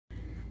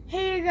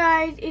Hey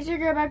guys, it's your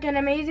girl back with an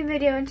amazing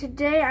video, and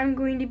today I'm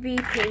going to be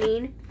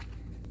painting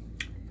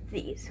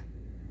these.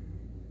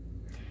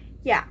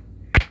 Yeah,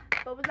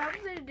 but without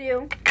further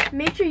ado,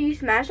 make sure you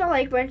smash that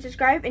like button,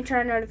 subscribe, and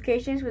turn on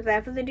notifications.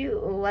 Without further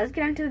ado, let's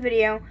get into the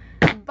video.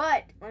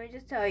 But let me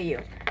just tell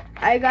you,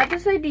 I got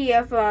this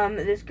idea from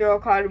this girl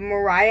called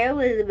Mariah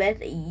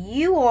Elizabeth.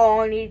 You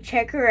all need to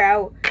check her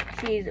out.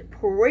 She's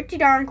pretty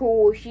darn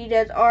cool. She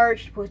does art.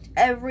 She posts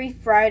every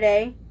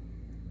Friday.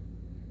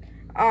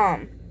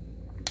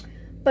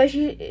 But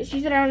she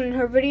said on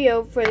her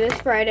video for this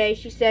Friday,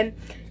 she said,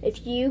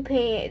 if you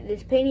paint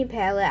this painting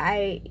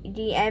palette,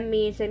 DM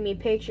me and send me a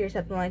picture or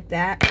something like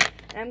that.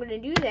 And I'm going to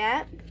do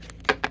that.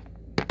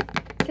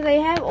 Because I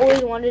have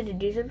always wanted to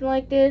do something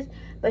like this.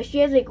 But she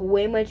has like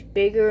way much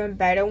bigger and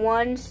better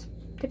ones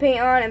to paint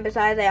on. And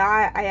besides,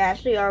 I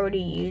actually already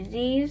use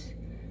these.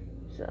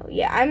 So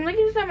yeah, I'm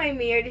looking inside my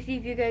mirror to see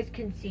if you guys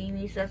can see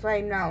me. So that's why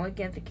I'm not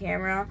looking at the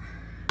camera.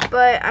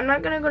 But I'm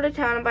not going to go to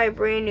town and buy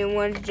brand new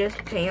ones just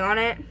to paint on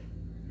it.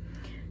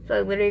 So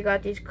I literally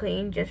got these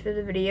clean just for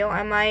the video.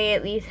 I might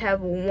at least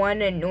have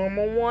one, a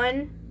normal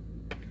one.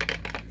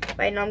 But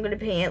I know I'm going to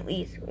paint at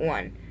least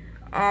one.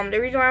 The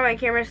reason why my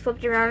camera is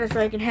flipped around is so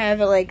I can have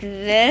it like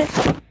this.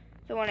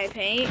 So when I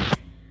paint.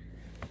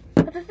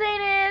 But the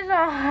thing is,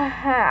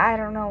 I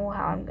don't know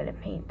how I'm going to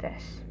paint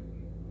this.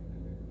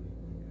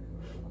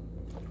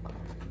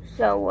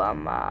 So,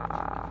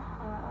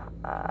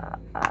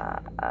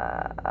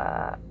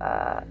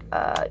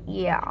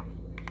 yeah.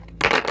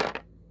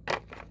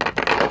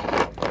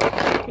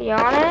 To be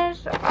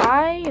honest,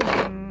 I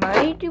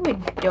might do a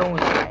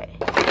donut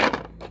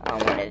on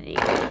one of these.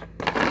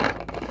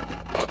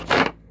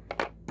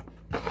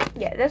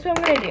 Yeah, that's what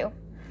I'm going to do.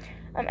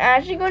 I'm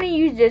actually going to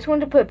use this one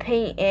to put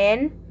paint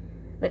in.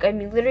 Like, I'm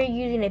literally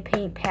using a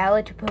paint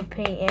palette to put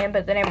paint in,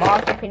 but then I'm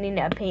also painting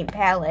a paint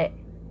palette.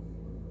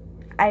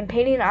 I'm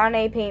painting on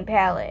a paint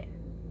palette.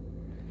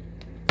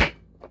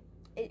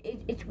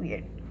 It's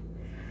weird.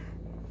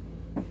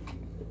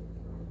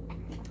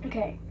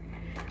 Okay.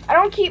 I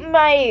don't keep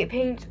my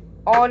paints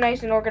all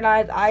nice and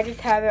organized. I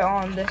just have it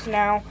on this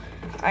now.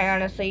 I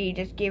honestly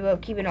just gave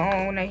up keeping it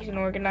all nice and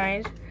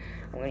organized.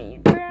 I'm going to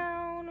use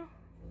brown,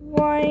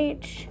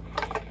 white.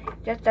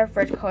 That's our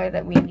first color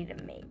that we need to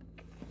make.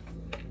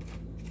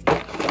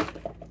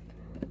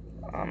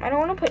 I don't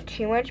want to put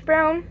too much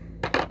brown.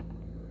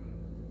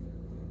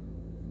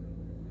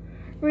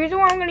 The reason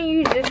why I'm going to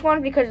use this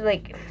one because,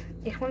 like,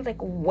 this one's, like,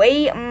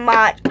 way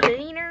much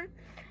cleaner.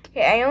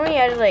 Okay, I only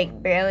added,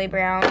 like, barely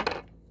brown.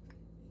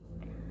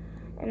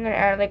 I'm going to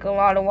add, like, a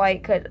lot of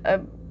white because a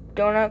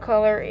donut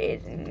color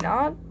is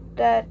not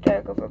that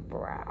dark of a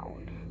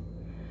brown.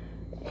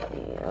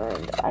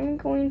 And I'm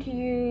going to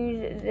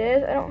use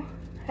this. I don't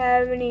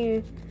have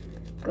any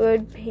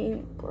good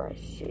paint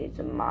brushes,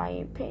 in my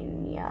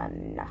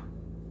opinion.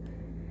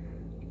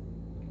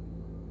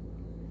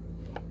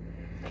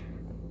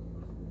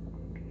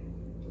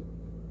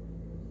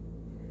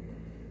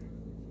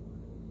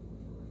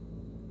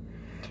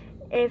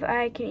 If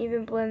I can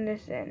even blend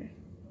this in.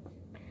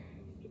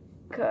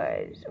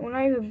 Because when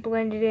I even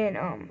blend it in,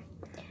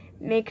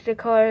 makes the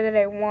color that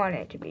I want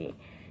it to be.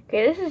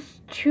 Okay, this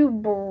is too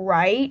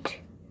bright.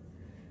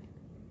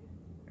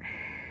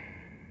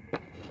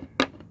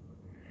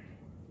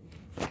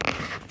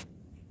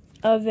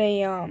 Of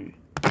a,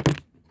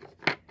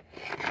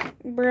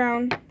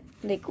 brown.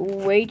 Like,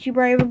 way too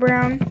bright of a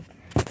brown.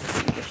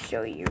 Let me just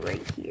show you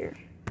right here.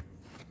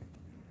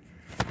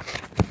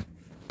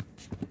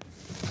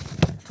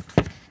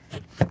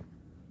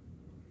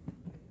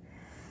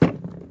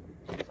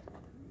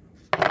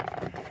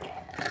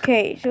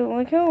 Okay, so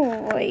look how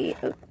light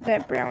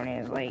that brown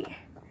is. Like,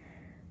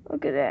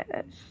 look at that.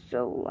 That's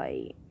so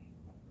light.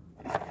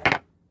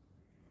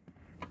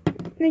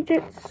 Like,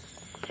 that's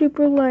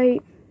super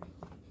light.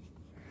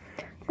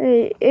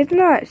 It's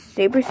not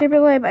super, super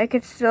light, but I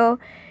could still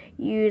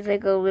use,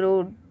 like, a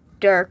little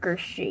darker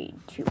shade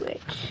to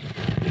it.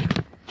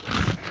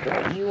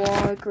 Don't you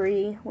all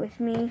agree with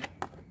me?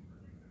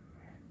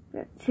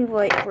 That's too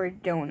light for a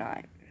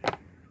donut.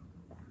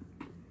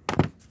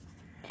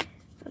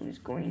 I'm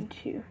just going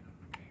to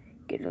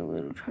get a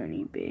little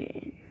tiny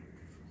bit.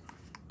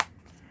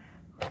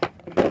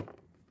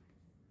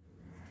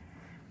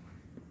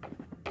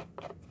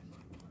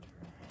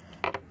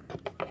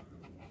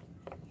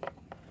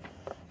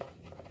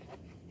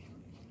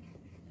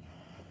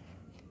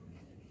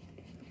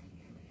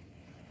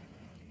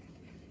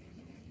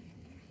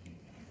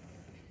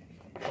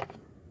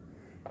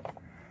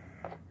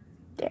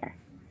 There.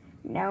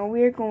 Now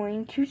we're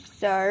going to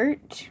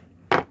start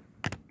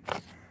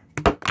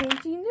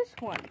painting this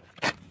one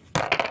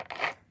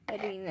by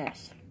doing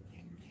this.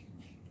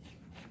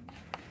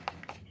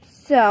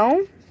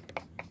 So,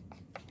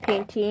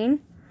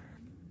 painting.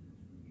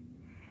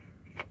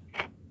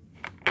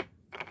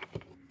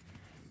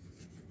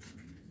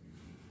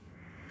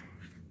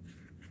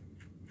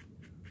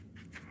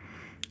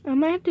 I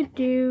might have to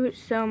do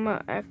some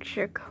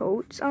extra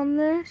coats on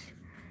this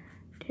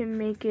to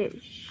make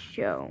it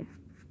show.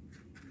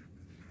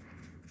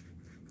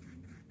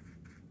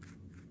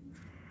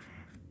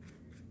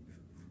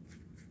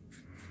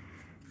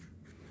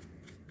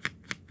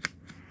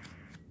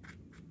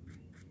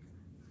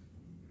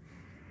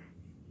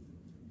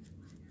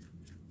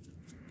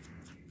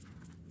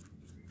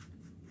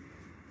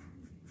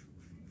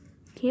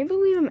 can't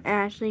believe I'm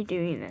actually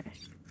doing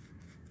this.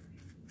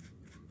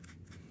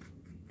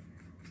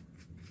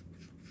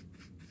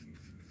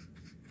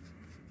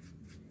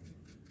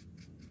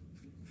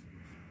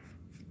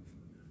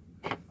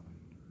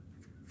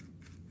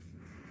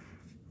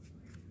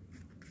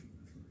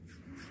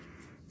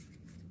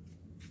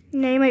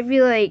 Now you might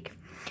be like,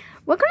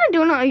 what kind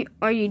of donut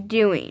are you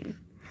doing?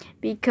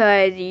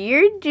 Because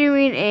you're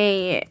doing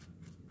a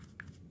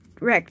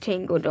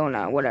rectangle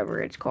donut, whatever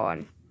it's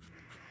called.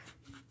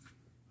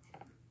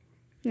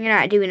 You're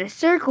not doing a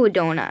circle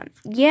donut.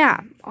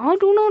 Yeah, all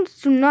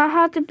donuts do not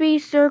have to be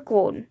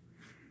circled.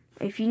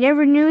 If you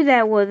never knew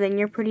that, well, then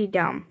you're pretty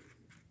dumb.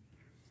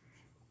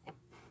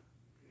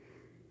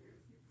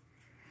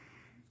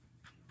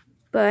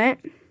 But,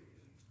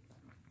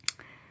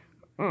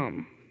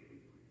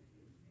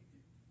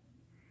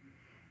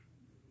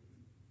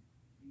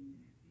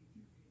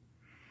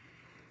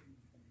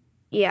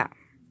 yeah.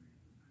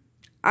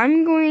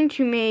 I'm going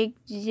to make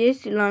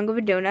this long of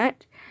a donut.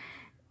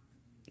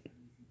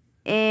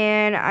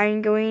 And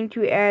I'm going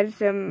to add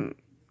some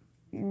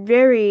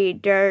very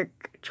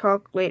dark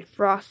chocolate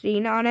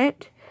frosting on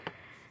it.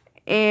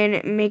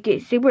 And make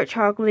it super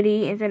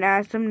chocolatey. And then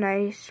add some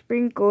nice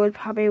sprinkles,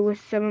 probably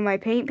with some of my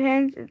paint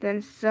pens. And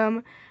then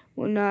some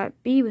will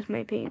not be with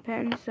my paint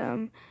pen.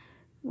 Some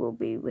will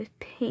be with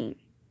paint.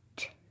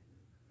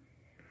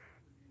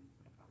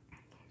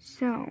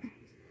 So,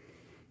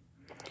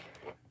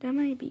 that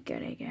might be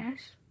good, I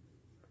guess.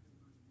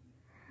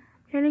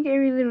 I'm trying to get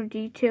every little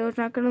detail. It's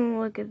not going to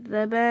look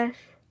the best.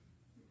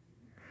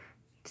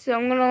 So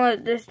I'm going to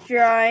let this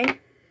dry.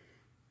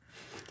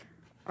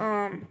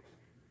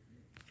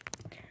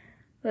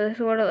 This is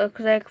what it looks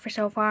like for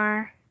so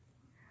far.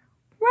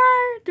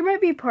 Right, there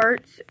might be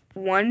parts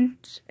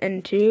 1s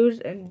and 2s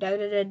and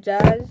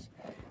da-da-da-das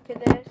to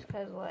this.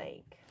 Because,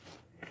 like,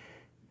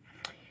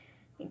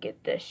 you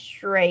get this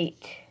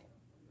straight.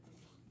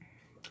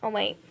 Oh,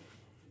 wait.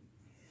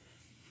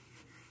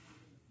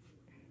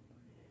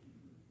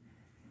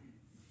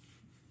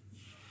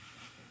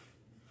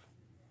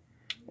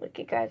 Look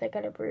at guys, I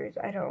got a bruise.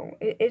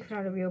 It's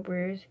not a real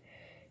bruise.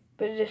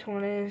 But this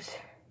one is.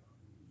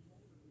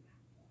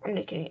 I'm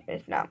just kidding.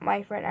 It's not.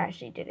 My friend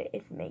actually did it.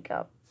 It's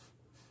makeup.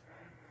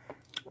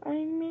 I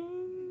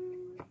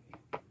mean.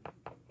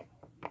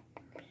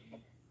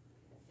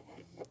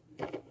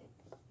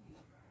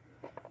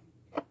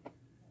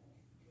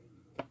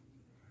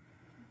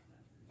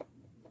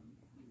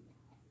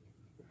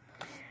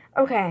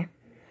 Okay.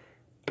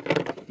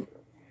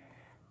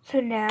 So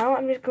now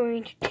I'm just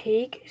going to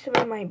take some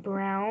of my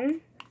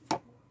brown.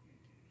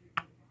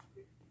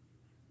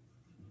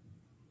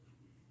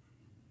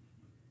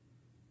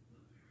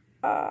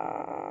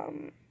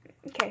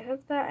 Okay, so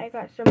that I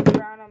got some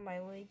brown on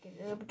my leg.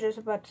 I'm just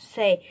about to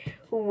say,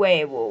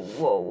 wait,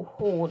 whoa,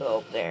 hold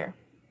up there.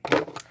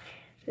 So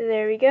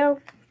there we go.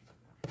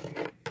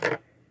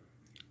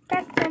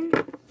 Got some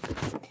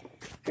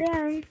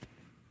brown.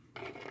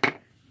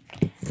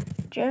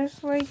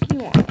 Just like you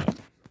wanted.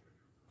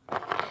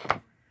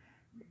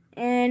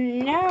 And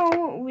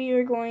now we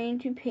are going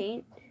to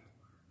paint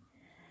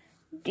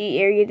the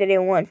area that I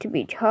want to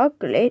be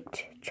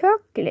chocolate.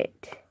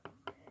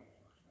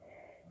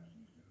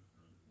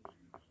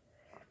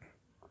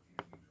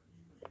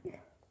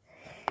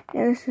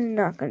 Now this is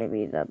not going to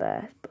be the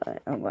best,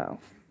 but oh well.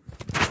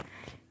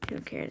 Who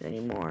cares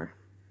anymore?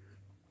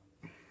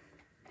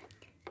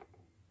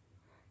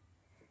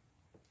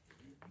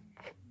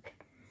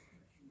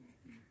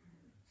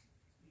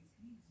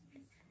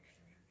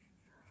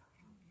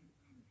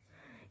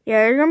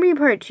 Yeah, there's going to be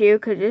part 2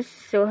 because this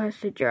still has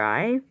to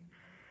dry.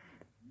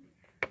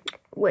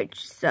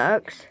 Which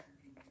sucks.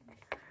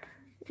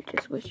 I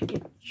just wish it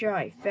could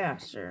dry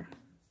faster.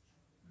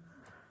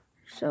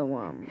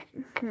 So,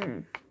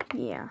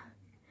 yeah.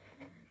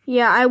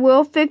 Yeah, I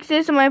will fix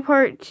this in my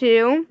part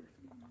 2.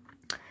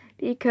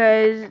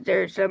 Because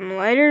there's some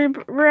lighter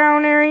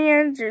brown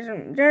areas. There's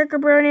some darker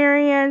brown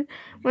areas.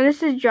 When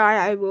this is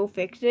dry, I will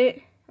fix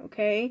it.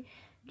 Okay?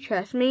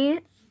 Trust me.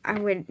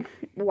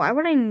 Why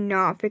would I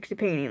not fix the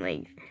painting?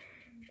 Like,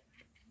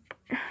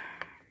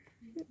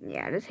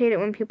 yeah, I just hate it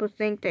when people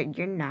think that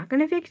you're not going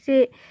to fix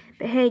it.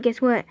 But hey,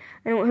 guess what?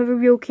 I don't have a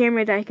real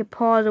camera that I could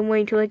pause and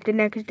wait till like the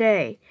next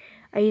day.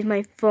 I use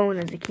my phone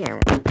as a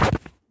camera.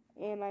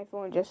 And my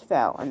phone just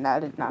fell, and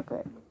that is not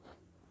good.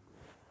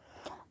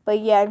 But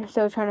yeah, I'm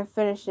still trying to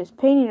finish this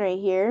painting right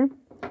here.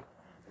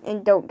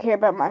 And don't care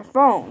about my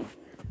phone.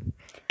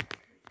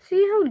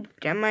 See how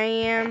dumb I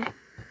am?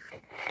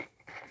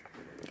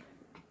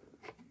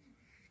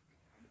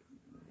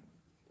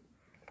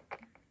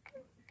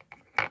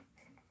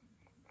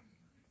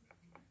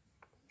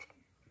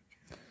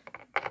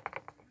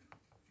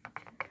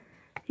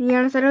 To be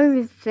honest, I don't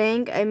even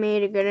think I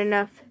made a good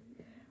enough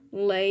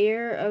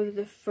layer of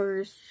the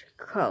first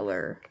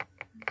color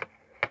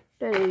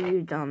that I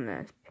used on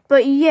this.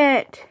 But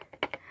yet,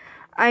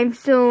 I'm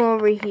still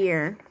over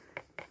here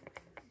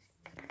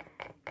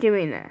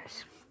doing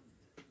this.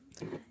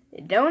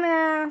 Don't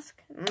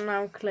ask,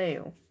 no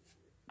clue.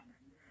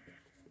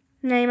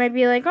 Now you might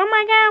be like, oh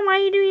my god, why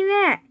are you doing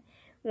that?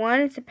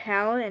 One, it's a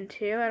palette, and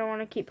two, I don't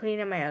want to keep putting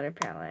in my other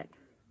palette.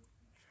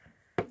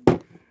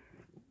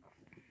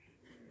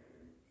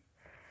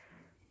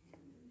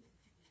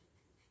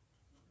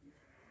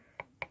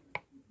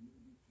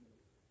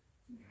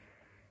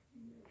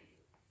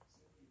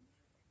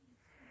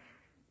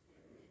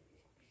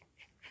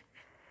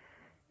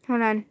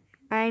 Hold on.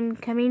 I'm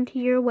coming to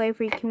your way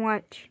where you can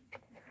watch.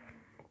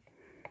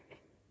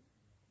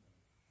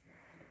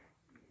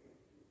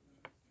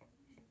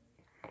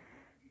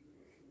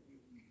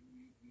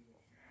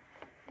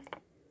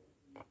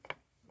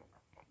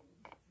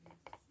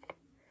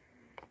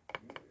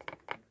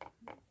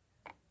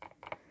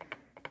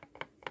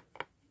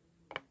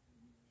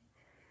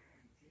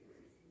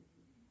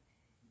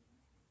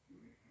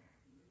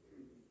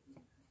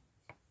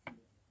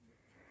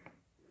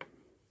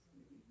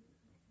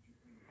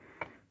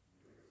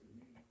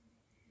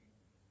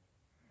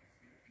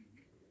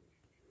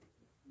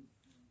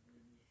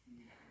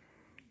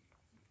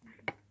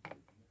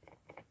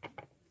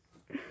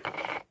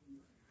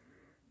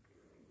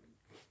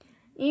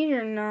 These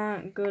are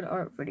not good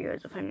art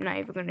videos if I'm not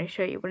even going to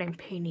show you what I'm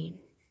painting.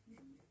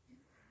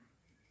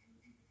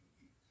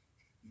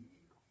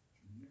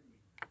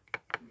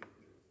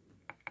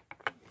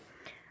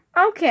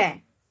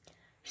 Okay,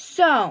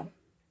 so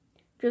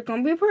there's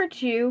going to be a part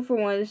 2 for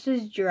when this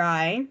is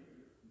dry.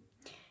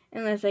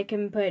 Unless I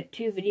can put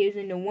 2 videos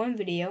into one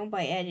video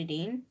by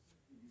editing.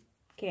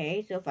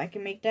 Okay, so if I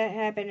can make that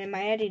happen in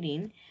my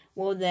editing,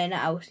 well then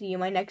I'll see you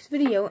in my next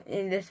video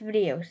in this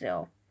video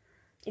still.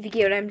 If you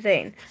get what I'm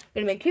saying.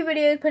 I'm going to make 2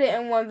 videos, put it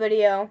in one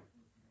video.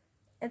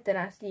 And then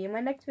I'll see you in my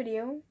next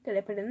video that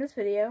I put in this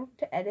video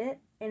to edit.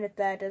 And if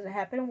that doesn't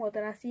happen, well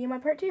then I'll see you in my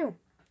part 2.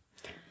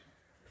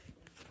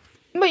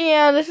 But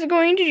yeah, this is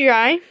going to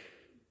dry.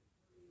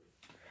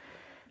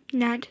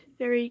 Not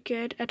very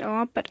good at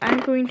all, but I'm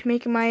going to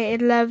make my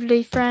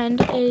lovely friend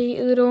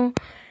a little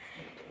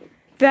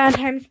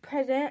Valentine's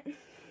present.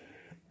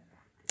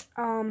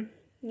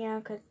 Yeah,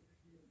 because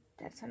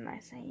that's how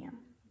nice I am.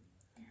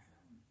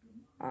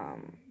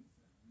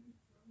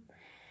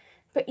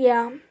 But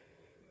yeah.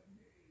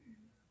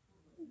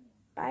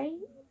 Bye,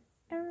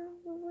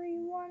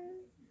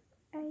 everyone,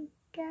 I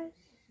guess.